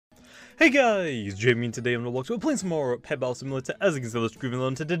Hey guys, Jamiy, and today on Roblox we're playing some more Pet Battle Simulator. As you can see, let's grooving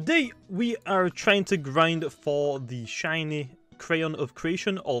on to today. We are trying to grind for the shiny Crayon of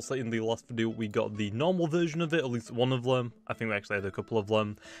Creation. Also, in the last video we got the normal version of it, at least one of them. I think we actually had a couple of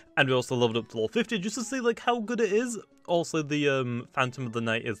them. And we also leveled up to level 50 just to see like how good it is. Also, the Phantom of the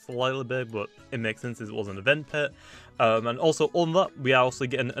Night is slightly big, but it makes sense as it was an event pet. And also on that, we are also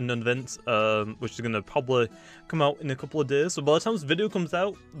getting an event, which is going to probably come out in a couple of days. So by the time this video comes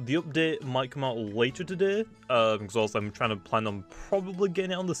out, the update might come out later today. Because also I'm trying to plan on probably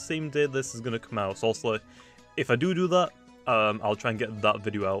getting it on the same day this is going to come out. So also, if I do that, I'll try and get that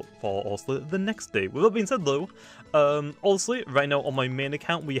video out for also the next day. With that being said though, honestly, right now on my main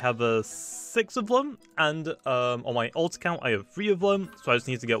account we have 6 of them, and on my alt account I have 3 of them, so I just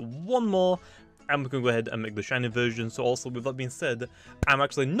need to get one more, and we're going to go ahead and make the shiny version. So also, with that being said, I'm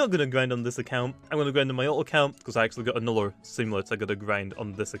actually not going to grind on this account, I'm going to grind on my alt account, because I actually got another simulator I got to grind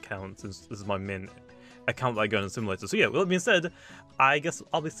on this account, since this is my main account that I grind on simulator. So yeah, with that being said, I guess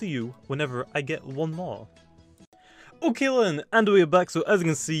I'll see you whenever I get one more. Okay then, and we're back. So as you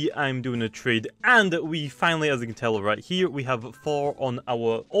can see, I'm doing a trade, and we finally, as you can tell right here, we have 4 on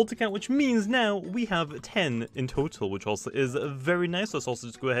our alt account, which means now we have 10 in total, which also is very nice. Let's also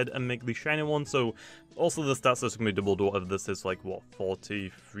just go ahead and make the shiny one. So also the stats are going to be doubled, whatever this is, like what,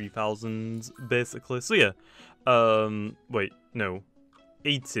 43,000 basically. So yeah, wait, no,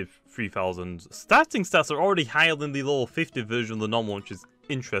 83,000. Starting stats are already higher than the level 50 version of the normal, which is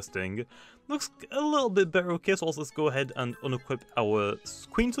interesting. Looks a little bit better. Okay, so also let's go ahead and unequip our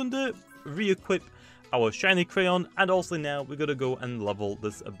Queen Thunder, re-equip our shiny Crayon, and also now we're gonna go and level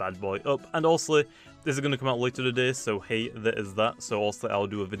this bad boy up. And also, this is gonna come out later today, so hey, there is that. So also I'll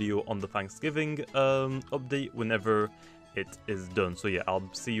do a video on the Thanksgiving update whenever it is done. So yeah, I'll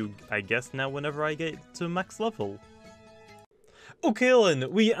see you, I guess, now whenever I get to max level. Okay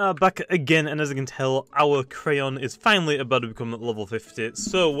then, we are back again, and as you can tell, our Crayon is finally about to become level 50.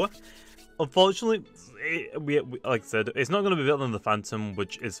 So unfortunately, like I said, it's not going to be better than the Phantom,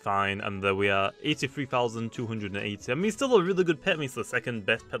 which is fine, and there we are, 83,280. I mean, it's still a really good pet. I mean, it's the second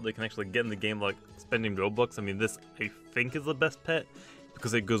best pet that you can actually get in the game, like spending Robux. I mean, this, I think, is the best pet,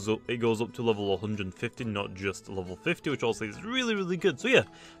 because it goes up to level 150, not just level 50, which also is really, really good. So yeah,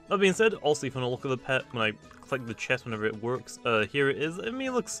 that being said, also if you want to look at the pet, when I click the chest whenever it works, here it is. I mean,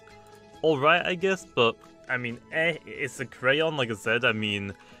 it looks alright, I guess, but, I mean, it's a Crayon, like I said. I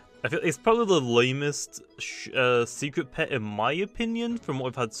mean, I feel it's probably the lamest secret pet in my opinion from what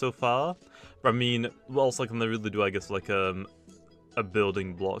I've had so far. But I mean, what else can they really do? I guess like a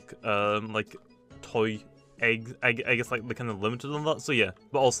building block, like toy egg. I guess like they're kind of limited on that. So yeah,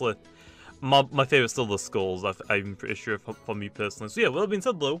 but also my favorite's still the skulls. I'm pretty sure for me personally. So yeah, with that being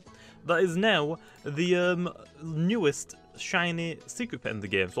said though, that is now the newest shiny secret pet in the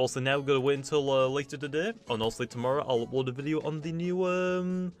game. So also now we're gonna wait until later today, and also tomorrow I'll upload a video on the new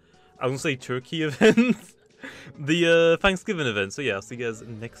I'm gonna say turkey event, the Thanksgiving event. So yeah, I'll see you guys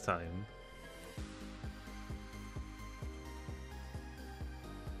next time.